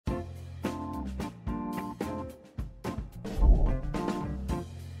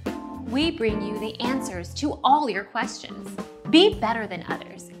We bring you the answers to all your questions. Be better than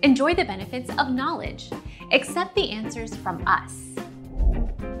others. Enjoy the benefits of knowledge. Accept the answers from us.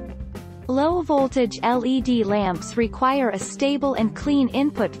 Low-voltage LED lamps require a stable and clean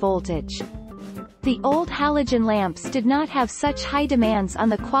input voltage. The old halogen lamps did not have such high demands on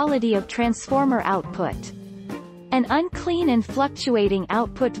the quality of transformer output. An unclean and fluctuating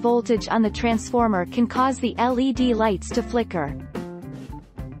output voltage on the transformer can cause the LED lights to flicker.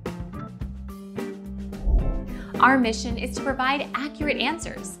 Our mission is to provide accurate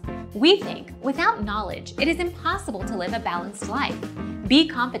answers. We think without knowledge, it is impossible to live a balanced life. Be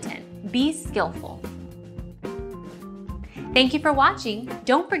competent, be skillful. Thank you for watching.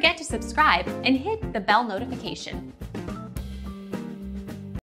 Don't forget to subscribe and hit the bell notification.